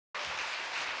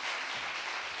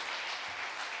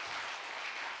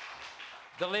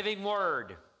the living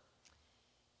Word.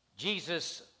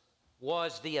 Jesus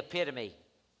was the epitome,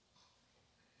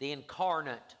 the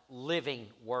incarnate living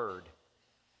Word.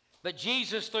 But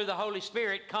Jesus, through the Holy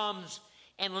Spirit, comes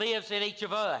and lives in each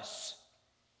of us.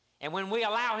 And when we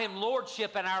allow Him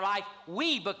lordship in our life,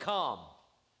 we become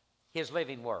His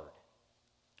living Word.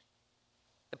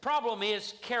 The problem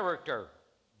is character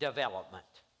development.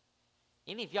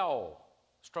 Any of y'all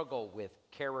struggle with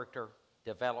character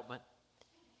development?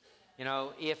 You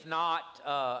know, if not,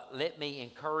 let me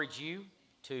encourage you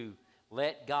to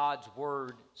let God's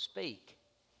Word speak.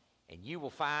 And you will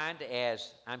find,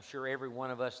 as I'm sure every one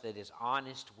of us that is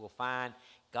honest will find,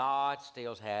 God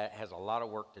still has a lot of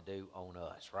work to do on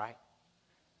us, right?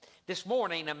 This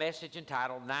morning, a message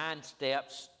entitled 9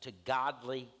 Steps to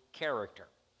Godly Character.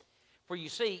 For you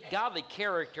see, godly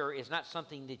character is not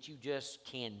something that you just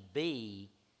can be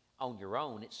on your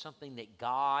own. It's something that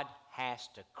God has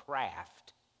to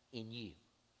craft in you.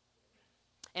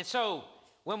 And so,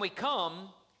 when we come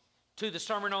to the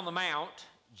Sermon on the Mount,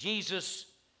 Jesus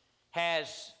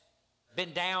has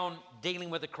been down dealing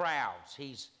with the crowds.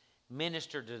 He's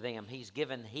ministered to them. He's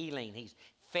given healing. He's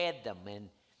fed them.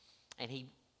 And he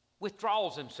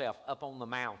withdraws himself up on the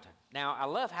mountain. Now, I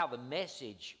love how the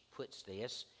Message puts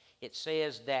this. It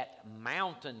says that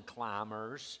mountain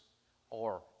climbers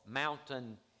or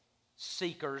mountain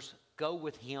seekers go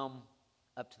with him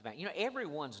up to the mountain. You know,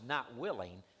 everyone's not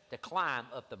willing to climb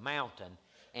up the mountain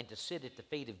and to sit at the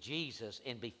feet of Jesus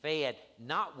and be fed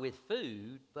not with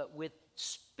food, but with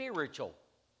spiritual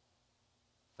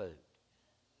food.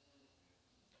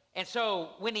 And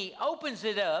so when he opens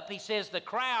it up, he says the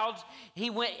crowds,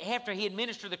 after he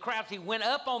administered the crowds, he went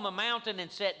up on the mountain and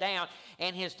sat down,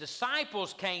 and his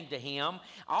disciples came to him.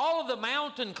 All of the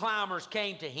mountain climbers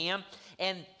came to him,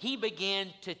 and he began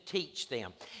to teach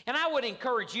them. And I would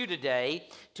encourage you today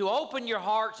to open your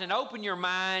hearts and open your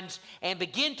minds and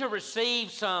begin to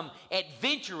receive some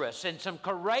adventurous and some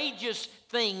courageous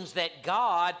things that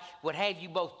God would have you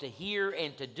both to hear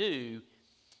and to do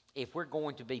if we're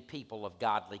going to be people of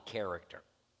godly character.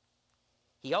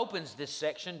 He opens this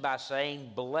section by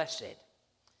saying, blessed.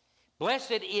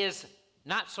 Blessed is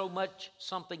not so much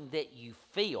something that you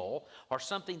feel or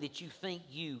something that you think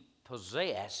you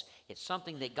possess. It's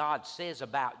something that God says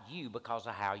about you because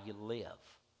of how you live.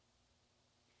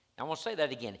 I want to say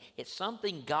that again. It's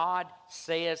something God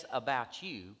says about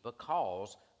you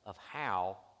because of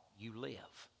how you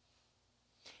live.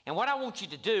 And what I want you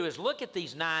to do is look at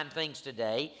these 9 things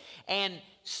today and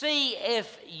see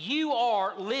if you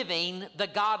are living the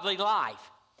godly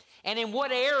life. And in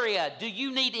what area do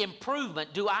you need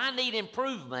improvement? Do I need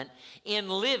improvement in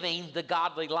living the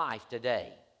godly life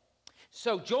today?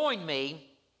 So join me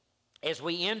as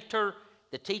we enter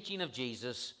the teaching of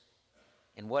Jesus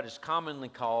in what is commonly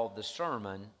called the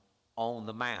Sermon on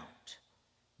the Mount.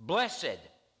 Blessed.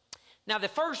 Now the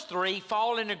first 3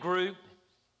 fall in a group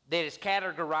that is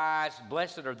categorized,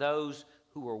 blessed are those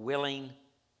who are willing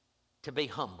to be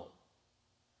humble.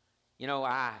 You know,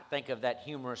 I think of that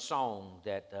humorous song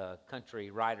that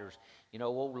country writers, you know,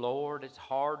 oh Lord, it's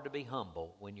hard to be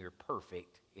humble when you're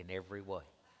perfect in every way.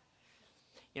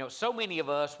 You know, so many of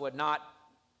us would not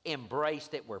embrace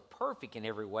that we're perfect in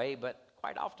every way, but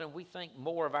quite often we think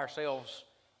more of ourselves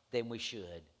than we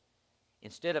should.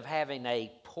 Instead of having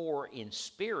a poor in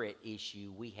spirit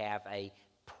issue, we have a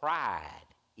pride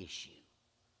issue.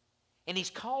 And he's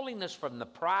calling us from the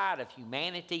pride of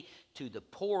humanity to the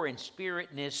poor in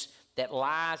spiritness that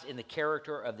lies in the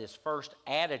character of this first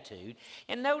attitude.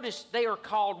 And notice they are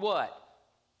called what?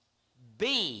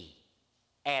 Be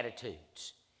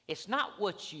attitudes. It's not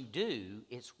what you do,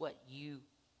 it's what you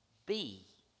be.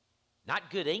 Not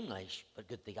good English, but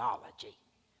good theology.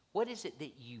 What is it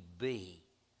that you be?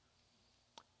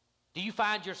 Do you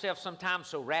find yourself sometimes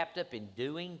so wrapped up in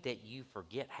doing that you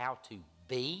forget how to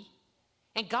be?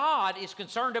 And God is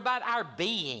concerned about our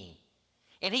being.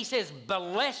 And he says,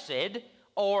 blessed,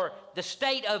 or the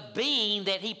state of being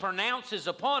that he pronounces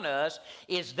upon us,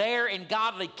 is there in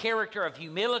godly character of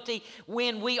humility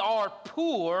when we are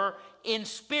poor in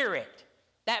spirit.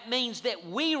 That means that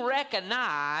we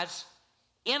recognize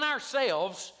in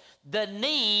ourselves the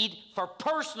need for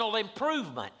personal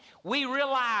improvement. We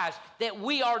realize that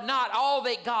we are not all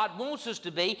that God wants us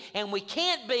to be, and we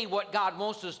can't be what God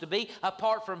wants us to be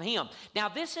apart from him. Now,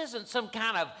 this isn't some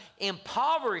kind of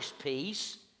impoverished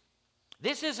peace.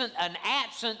 This isn't an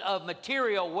absence of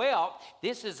material wealth.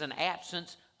 This is an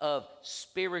absence of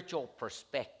spiritual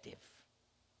perspective.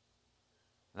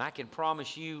 And I can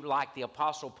promise you, like the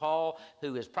Apostle Paul,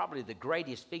 who is probably the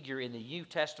greatest figure in the New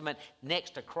Testament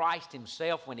next to Christ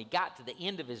himself, when he got to the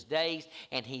end of his days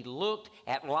and he looked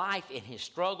at life and his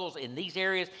struggles in these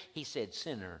areas, he said,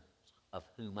 "Sinner, of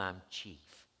whom I'm chief."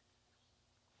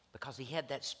 Because he had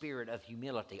that spirit of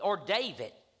humility. Or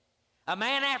David, a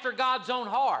man after God's own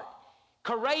heart,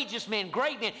 courageous men,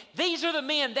 great men. These are the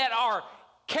men that are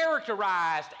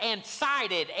characterized and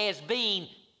cited as being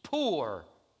poor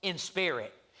in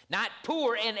spirit. Not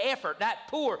poor in effort, not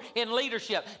poor in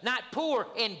leadership, not poor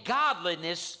in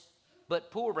godliness,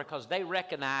 but poor because they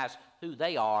recognize who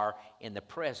they are in the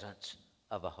presence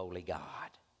of a holy God.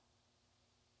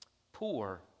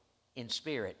 Poor in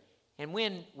spirit. And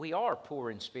when we are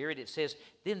poor in spirit, it says,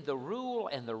 then the rule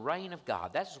and the reign of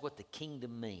God, that's what the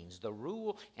kingdom means. The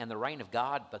rule and the reign of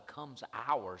God becomes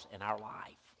ours in our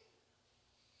life.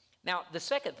 Now, the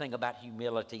second thing about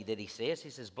humility that he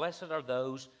says, blessed are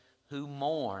those who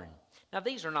mourn. Now,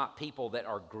 these are not people that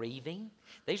are grieving.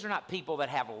 These are not people that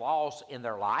have loss in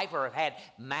their life or have had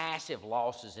massive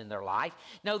losses in their life.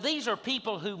 No, these are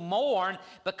people who mourn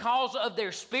because of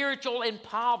their spiritual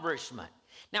impoverishment.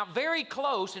 Now, very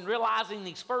close in realizing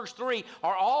these first three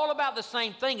are all about the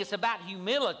same thing. It's about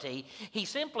humility. He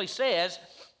simply says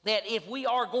that if we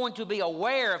are going to be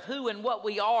aware of who and what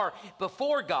we are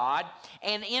before God,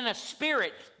 and in a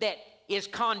spirit that is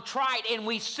contrite, and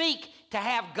we seek to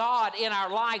have God in our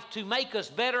life to make us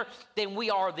better, then we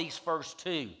are these first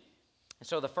two. And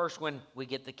so the first one, we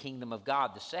get the kingdom of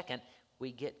God. The second,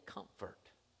 we get comfort.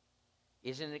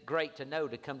 Isn't it great to know,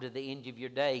 to come to the end of your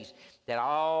days, that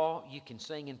all you can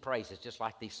sing in praises, just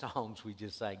like these songs we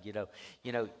just sang,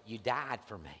 you know, you died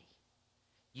for me.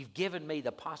 You've given me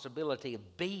the possibility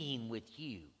of being with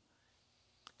you.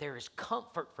 There is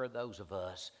comfort for those of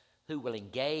us who will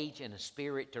engage in a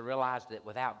spirit to realize that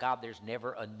without God, there's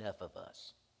never enough of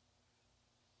us.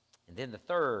 And then the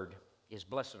third is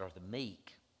blessed are the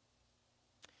meek.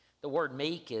 The word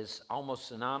meek is almost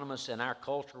synonymous in our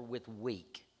culture with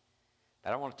weak.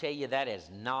 But I want to tell you that is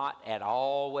not at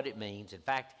all what it means. In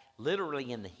fact,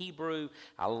 literally in the Hebrew,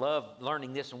 I love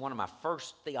learning this in one of my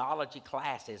first theology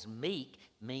classes. Meek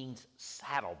means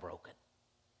saddle broken.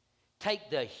 Take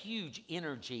the huge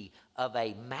energy of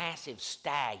a massive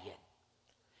stallion,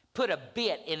 put a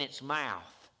bit in its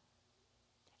mouth,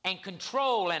 and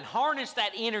control and harness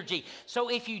that energy. So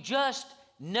if you just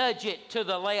nudge it to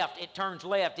the left, it turns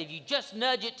left. If you just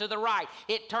nudge it to the right,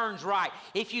 it turns right.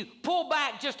 If you pull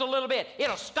back just a little bit,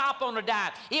 it'll stop on a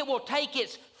dime. It will take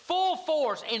its full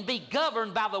force and be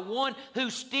governed by the one who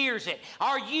steers it.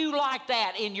 Are you like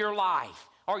that in your life?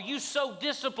 Are you so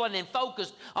disciplined and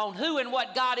focused on who and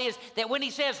what God is that when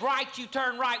he says right, you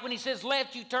turn right. When he says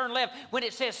left, you turn left. When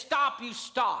it says stop, you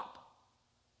stop?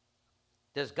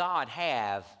 Does God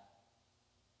have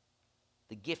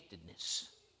the giftedness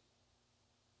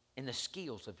and the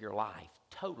skills of your life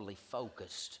totally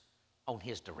focused on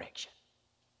his direction?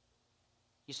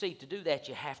 You see, to do that,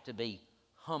 you have to be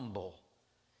humble.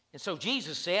 And so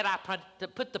Jesus said, I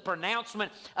put the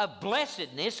pronouncement of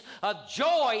blessedness, of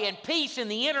joy and peace in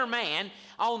the inner man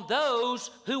on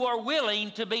those who are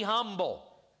willing to be humble.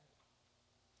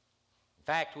 In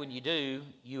fact, when you do,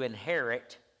 you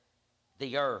inherit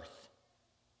the earth.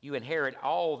 You inherit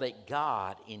all that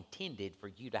God intended for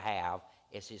you to have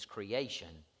as his creation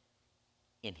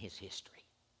in his history.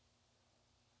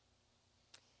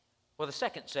 Well, the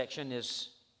second section is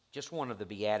just one of the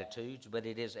Beatitudes, but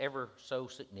it is ever so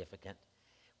significant.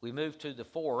 We move to the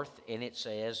fourth, and it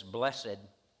says, blessed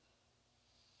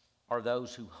are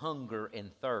those who hunger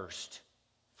and thirst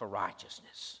for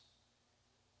righteousness.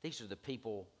 These are the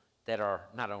people that are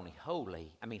not only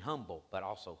humble, but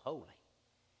also holy.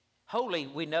 Holy,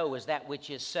 we know, is that which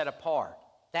is set apart,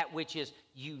 that which is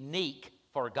unique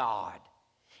for God.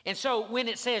 And so when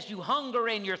it says you hunger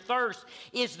and your thirst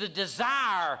is the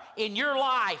desire in your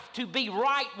life to be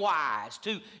right-wise,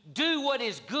 to do what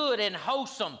is good and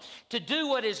wholesome, to do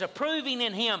what is approving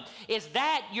in him, is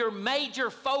that your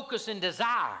major focus and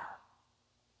desire?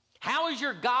 How is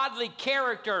your godly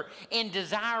character in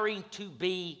desiring to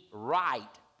be right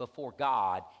before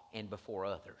God and before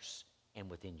others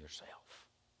and within yourself?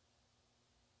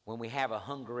 When we have a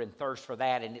hunger and thirst for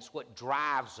that, and it's what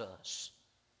drives us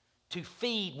to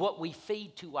feed what we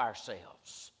feed to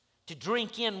ourselves, to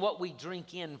drink in what we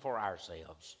drink in for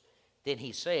ourselves, then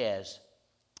he says,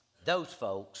 those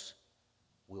folks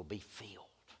will be filled.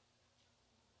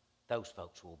 Those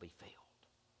folks will be filled.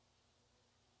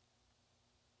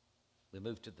 We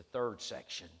move to the third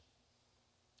section.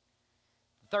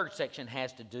 The third section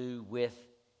has to do with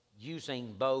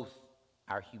using both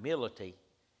our humility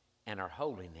and our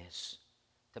holiness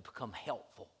to become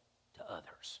helpful to to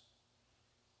others.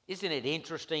 Isn't it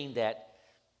interesting that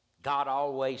God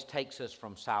always takes us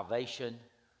from salvation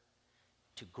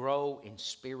to grow in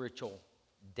spiritual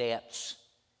depths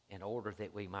in order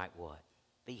that we might what?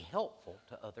 Be helpful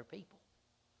to other people.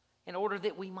 In order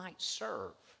that we might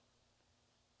serve.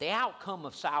 The outcome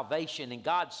of salvation and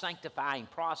God's sanctifying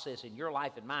process in your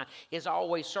life and mine is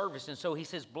always service. And so he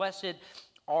says, blessed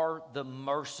are the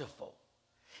merciful.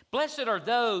 Blessed are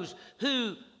those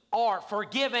who are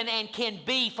forgiven and can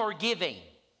be forgiving.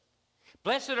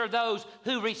 Blessed are those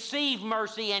who receive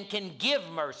mercy and can give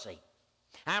mercy.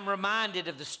 I'm reminded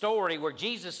of the story where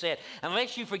Jesus said,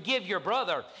 unless you forgive your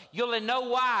brother, you'll in no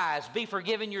wise be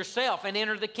forgiven yourself and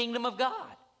enter the kingdom of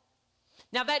God.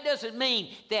 Now, that doesn't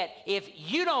mean that if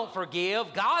you don't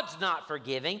forgive, God's not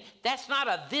forgiving. That's not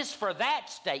a this for that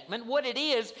statement. What it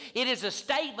is a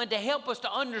statement to help us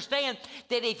to understand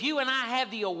that if you and I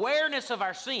have the awareness of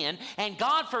our sin and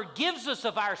God forgives us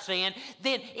of our sin,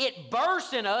 then it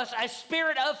bursts in us a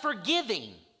spirit of forgiving.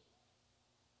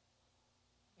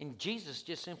 And Jesus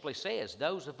just simply says,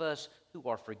 those of us who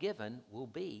are forgiven will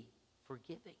be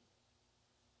forgiving.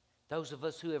 Those of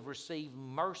us who have received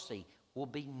mercy will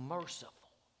be merciful.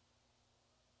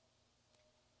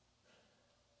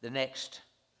 The next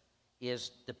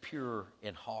is the pure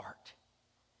in heart.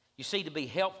 You see, to be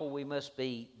helpful, we must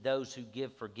be those who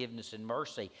give forgiveness and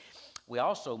mercy. We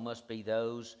also must be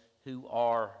those who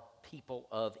are people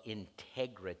of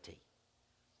integrity.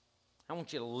 I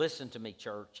want you to listen to me,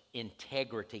 church.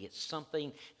 Integrity. It's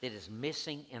something that is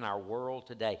missing in our world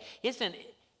today. Isn't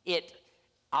it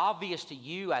obvious to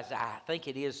you, as I think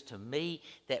it is to me,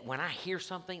 that when I hear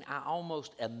something, I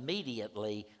almost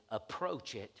immediately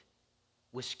approach it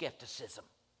with skepticism?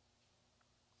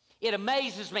 It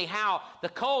amazes me how the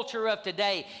culture of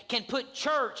today can put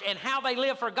church and how they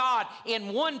live for God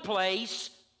in one place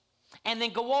and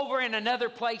then go over in another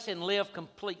place and live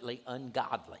completely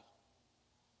ungodly.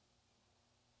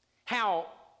 How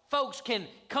folks can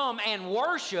come and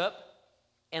worship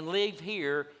and live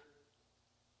here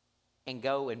and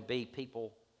go and be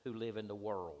people who live in the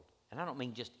world. And I don't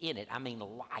mean just in it, I mean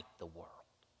like the world.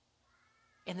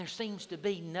 And there seems to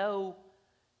be no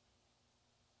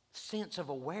sense of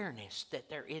awareness that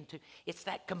they're into. It's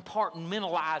that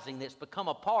compartmentalizing that's become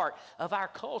a part of our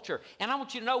culture. And I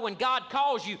want you to know, when God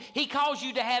calls you, He calls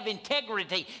you to have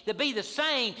integrity, to be the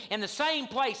same in the same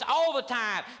place all the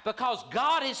time, because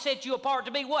God has set you apart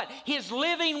to be what? His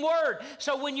living Word.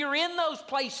 So when you're in those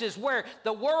places where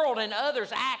the world and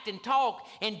others act and talk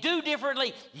and do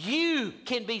differently, you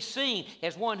can be seen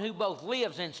as one who both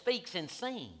lives and speaks and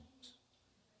sings.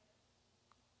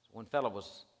 One fellow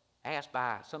was asked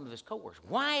by some of his coworkers,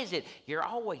 why is it you're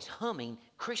always humming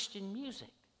Christian music?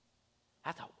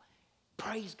 I thought,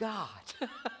 praise God.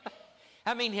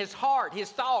 I mean, his heart,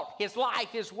 his thought, his life,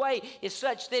 his way is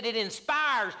such that it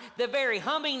inspires the very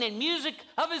humming and music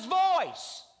of his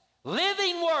voice.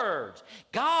 Living words.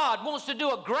 God wants to do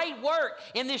a great work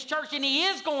in this church, and He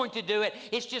is going to do it.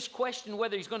 It's just a question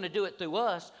whether He's going to do it through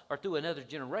us or through another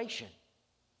generation.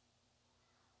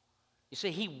 You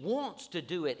see, He wants to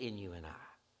do it in you and I.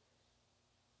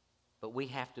 But we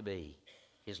have to be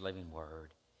His living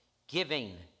Word.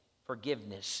 Giving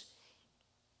forgiveness.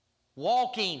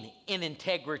 Walking in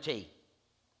integrity.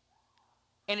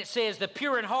 And it says the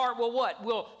pure in heart will what?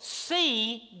 Will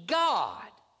see God.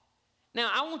 Now,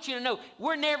 I want you to know,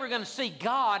 we're never going to see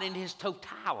God in His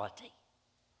totality.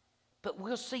 But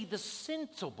we'll see the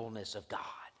sensibleness of God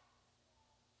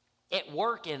at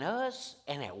work in us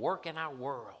and at work in our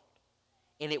world.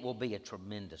 And it will be a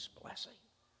tremendous blessing.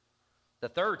 The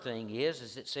third thing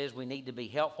is it says we need to be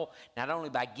helpful, not only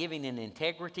by giving in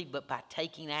integrity, but by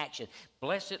taking action.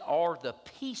 Blessed are the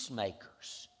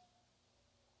peacemakers.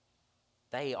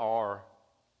 They are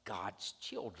God's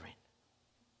children.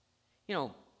 You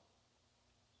know,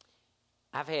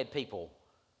 I've had people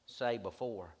say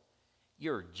before,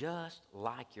 you're just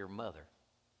like your mother.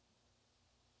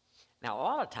 Now, a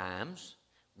lot of times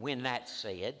when that's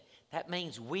said, that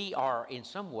means we are in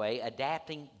some way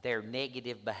adapting their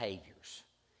negative behaviors.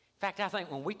 In fact, I think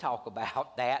when we talk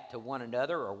about that to one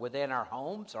another or within our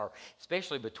homes, or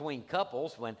especially between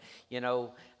couples, when, you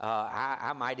know,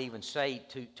 I might even say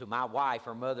to my wife,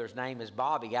 her mother's name is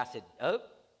Bobby, I said, oh,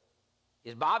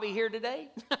 is Bobby here today?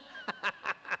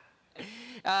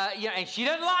 And she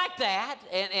doesn't like that,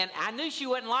 and I knew she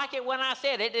wouldn't like it when I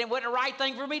said it, and it wasn't the right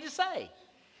thing for me to say.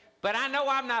 But I know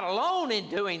I'm not alone in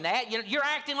doing that. You're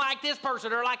acting like this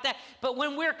person or like that. But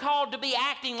when we're called to be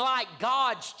acting like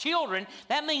God's children,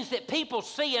 that means that people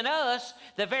see in us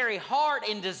the very heart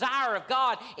and desire of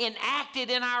God enacted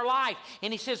in our life.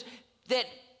 And He says that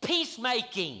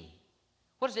peacemaking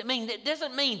What does it mean? It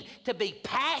doesn't mean to be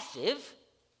passive.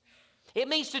 It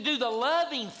means to do the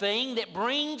loving thing that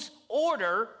brings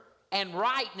order and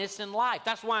rightness in life.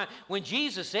 That's why when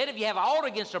Jesus said, if you have an ought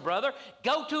against a brother,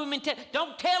 go to him and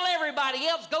don't tell everybody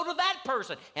else, go to that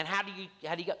person. And how do you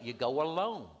go? You go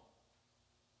alone.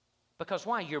 Because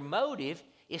why? Your motive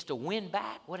is to win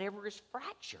back whatever is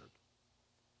fractured.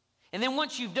 And then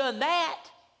once you've done that,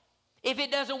 if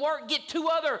it doesn't work, get 2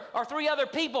 or 3 other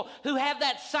people who have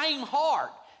that same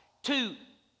heart to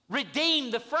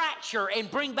redeem the fracture and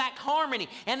bring back harmony,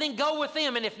 and then go with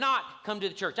them. And if not, come to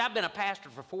the church. I've been a pastor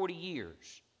for 40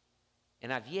 years,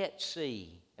 and I've yet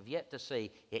to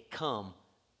see it come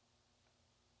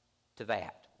to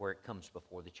that, where it comes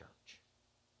before the church.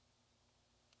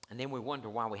 And then we wonder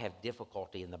why we have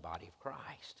difficulty in the body of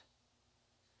Christ.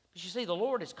 But you see, the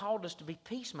Lord has called us to be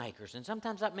peacemakers, and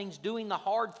sometimes that means doing the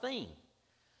hard thing.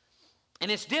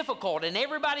 And it's difficult, and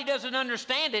everybody doesn't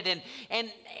understand it, and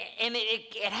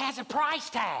it has a price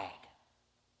tag.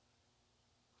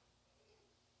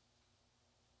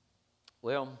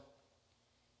 Well,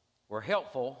 we're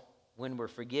helpful when we're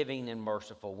forgiving and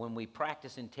merciful, when we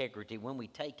practice integrity, when we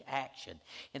take action.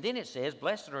 And then it says,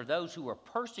 blessed are those who are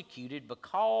persecuted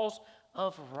because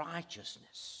of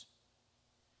righteousness.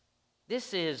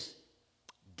 This is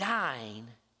dying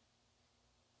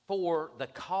for the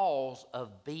cause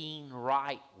of being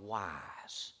right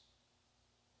wise.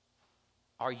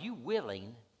 Are you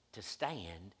willing to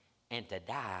stand and to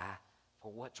die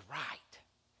for what's right?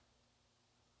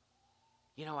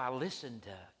 You know, I listened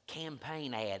to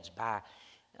campaign ads by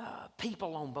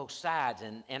people on both sides,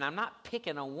 and I'm not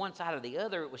picking on one side or the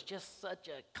other. It was just such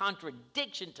a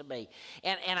contradiction to me.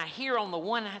 And I hear on the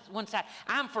one side,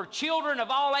 I'm for children of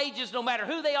all ages, no matter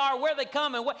who they are, where they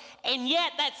come, and what. And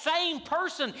yet that same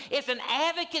person is an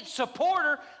advocate,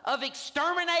 supporter of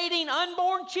exterminating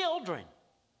unborn children.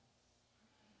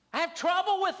 I have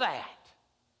trouble with that.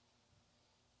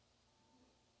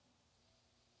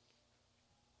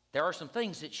 There are some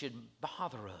things that should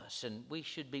bother us, and we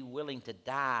should be willing to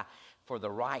die for the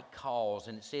right cause.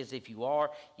 And it says if you are,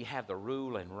 you have the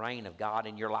rule and reign of God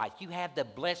in your life. You have the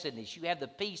blessedness. You have the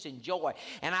peace and joy.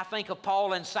 And I think of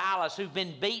Paul and Silas, who've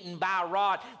been beaten by a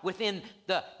rod, within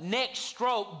the next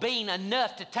stroke being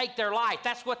enough to take their life.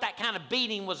 That's what that kind of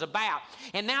beating was about.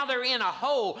 And now they're in a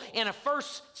hole, in a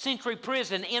first century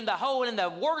prison, in the hole, in the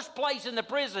worst place in the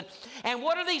prison. And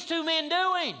what are these 2 men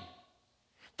doing?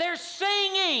 They're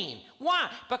singing. Why?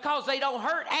 Because they don't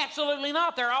hurt? Absolutely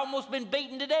not. They're almost been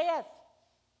beaten to death.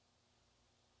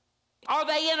 Are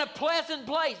they in a pleasant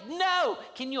place? No.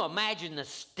 Can you imagine the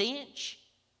stench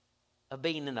of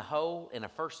being in the hole in a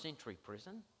first century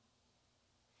prison?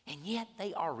 And yet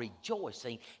they are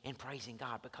rejoicing and praising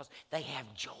God because they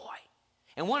have joy.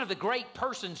 And one of the great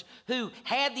persons who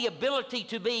had the ability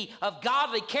to be of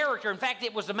godly character, in fact,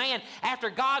 it was a man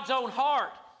after God's own heart.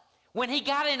 When he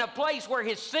got in a place where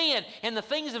his sin and the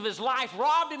things of his life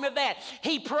robbed him of that,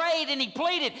 he prayed and he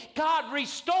pleaded, God,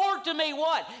 restore to me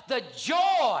what? The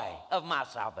joy of my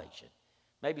salvation.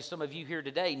 Maybe some of you here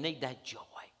today need that joy.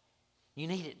 You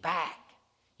need it back.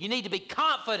 You need to be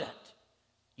confident.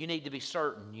 You need to be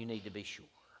certain. You need to be sure.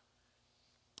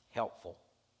 Helpful.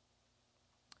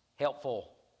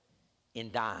 Helpful in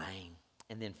dying.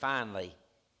 And then finally,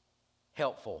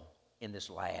 helpful in this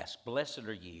last. Blessed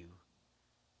are you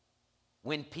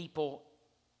when people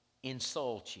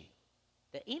insult you.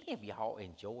 Do any of y'all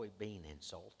enjoy being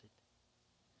insulted?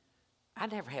 I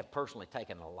never have personally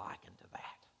taken a liking to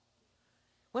that.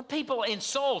 When people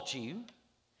insult you,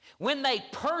 when they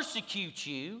persecute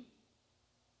you,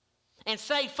 and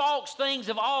say false things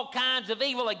of all kinds of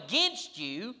evil against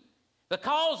you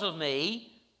because of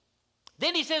me,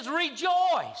 then he says,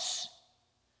 rejoice.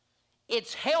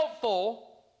 It's helpful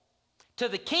to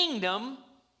the kingdom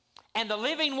and the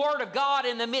living word of God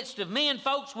in the midst of men,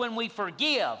 folks, when we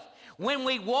forgive, when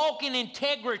we walk in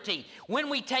integrity, when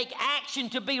we take action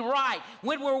to be right,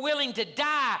 when we're willing to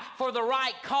die for the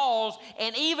right cause,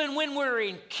 and even when we're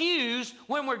accused,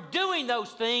 when we're doing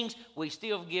those things, we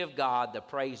still give God the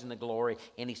praise and the glory.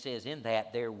 And he says, in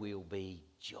that there will be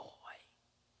joy.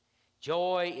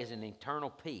 Joy is an eternal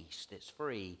peace that's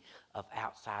free of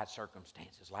outside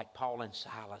circumstances. Like Paul and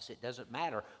Silas, it doesn't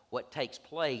matter what takes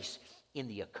place in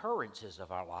the occurrences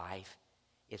of our life.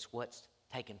 It's what's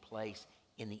taken place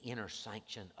in the inner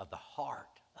sanction of the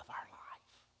heart of our life.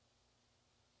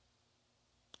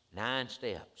 9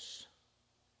 steps,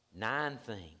 9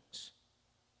 things: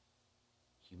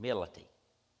 humility,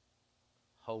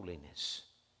 holiness,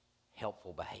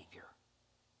 helpful behavior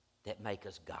that make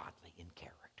us godly in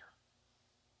character.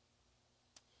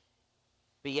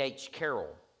 B.H.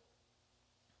 Carroll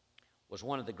was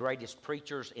one of the greatest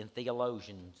preachers and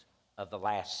theologians of the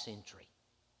last century.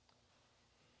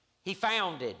 He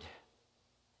founded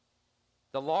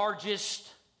the largest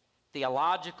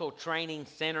theological training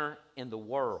center in the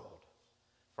world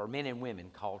for men and women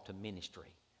called to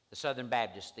ministry. The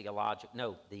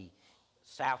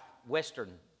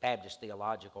Southwestern Baptist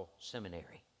Theological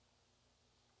Seminary.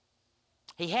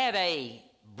 He had a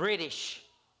British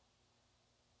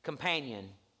companion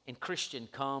and Christian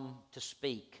come to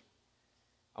speak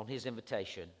on his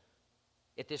invitation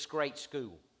at this great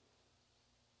school.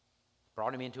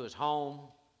 Brought him into his home,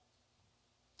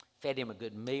 fed him a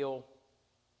good meal,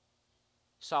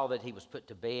 saw that he was put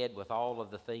to bed with all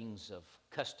of the things of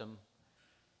custom.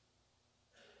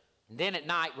 And then at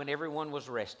night, when everyone was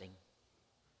resting,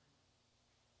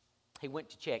 he went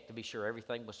to check to be sure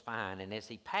everything was fine. And as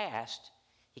he passed,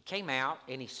 he came out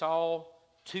and he saw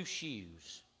 2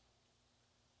 shoes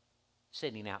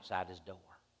sitting outside his door.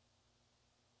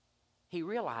 He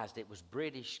realized it was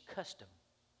British custom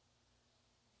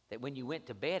that when you went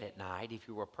to bed at night, if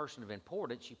you were a person of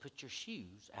importance, you put your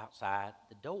shoes outside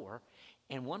the door,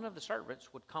 and one of the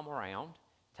servants would come around,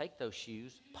 take those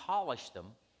shoes, polish them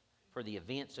for the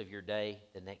events of your day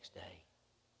the next day.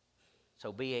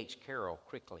 So B.H. Carroll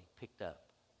quickly picked up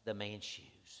the man's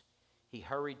shoes. He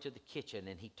hurried to the kitchen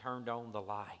and he turned on the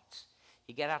lights.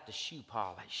 He got out the shoe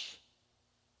polish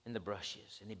and the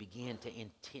brushes, and he began to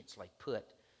intensely put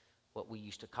what we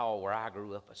used to call, where I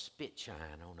grew up, a spit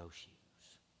shine on those shoes.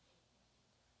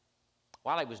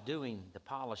 While he was doing the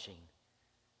polishing,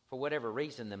 for whatever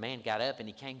reason, the man got up and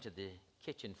he came to the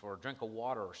kitchen for a drink of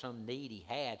water or some need he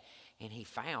had, and he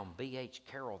found B.H.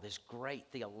 Carroll, this great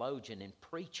theologian and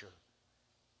preacher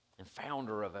and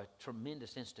founder of a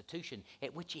tremendous institution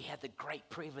at which he had the great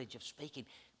privilege of speaking,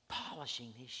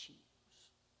 polishing his shoes.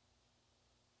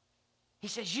 He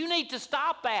says, "You need to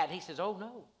stop that." He says, "Oh,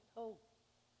 no.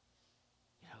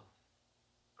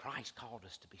 Christ called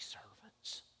us to be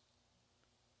servants.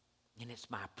 And it's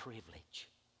my privilege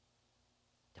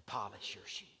to polish your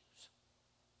shoes."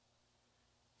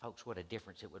 Folks, what a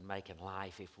difference it would make in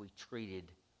life if we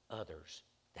treated others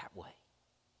that way.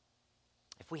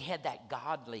 If we had that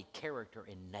godly character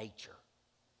and nature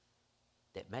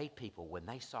that made people, when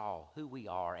they saw who we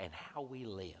are and how we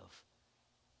live,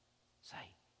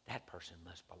 say, that person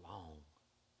must belong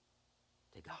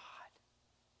to God.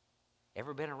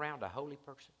 Ever been around a holy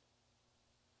person?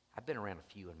 I've been around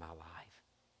a few in my life.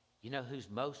 You know who's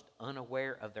most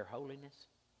unaware of their holiness?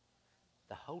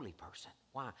 The holy person.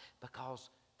 Why? Because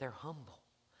they're humble.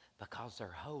 Because they're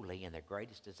holy, and their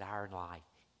greatest desire in life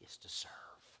is to serve.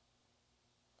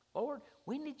 Lord,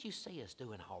 when did you see us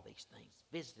doing all these things?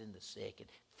 Visiting the sick and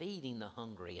feeding the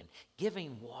hungry and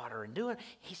giving water and doing...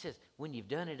 He says, when you've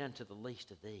done it unto the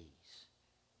least of these,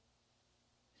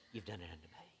 you've done it unto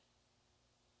me.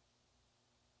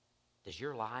 Does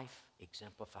your life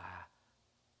exemplify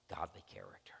godly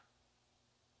character?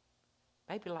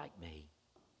 Maybe like me,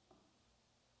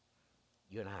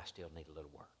 you and I still need a little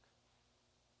work.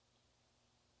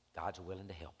 God's willing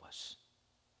to help us.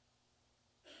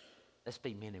 Let's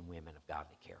be men and women of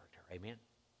godly character. Amen?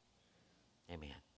 Amen.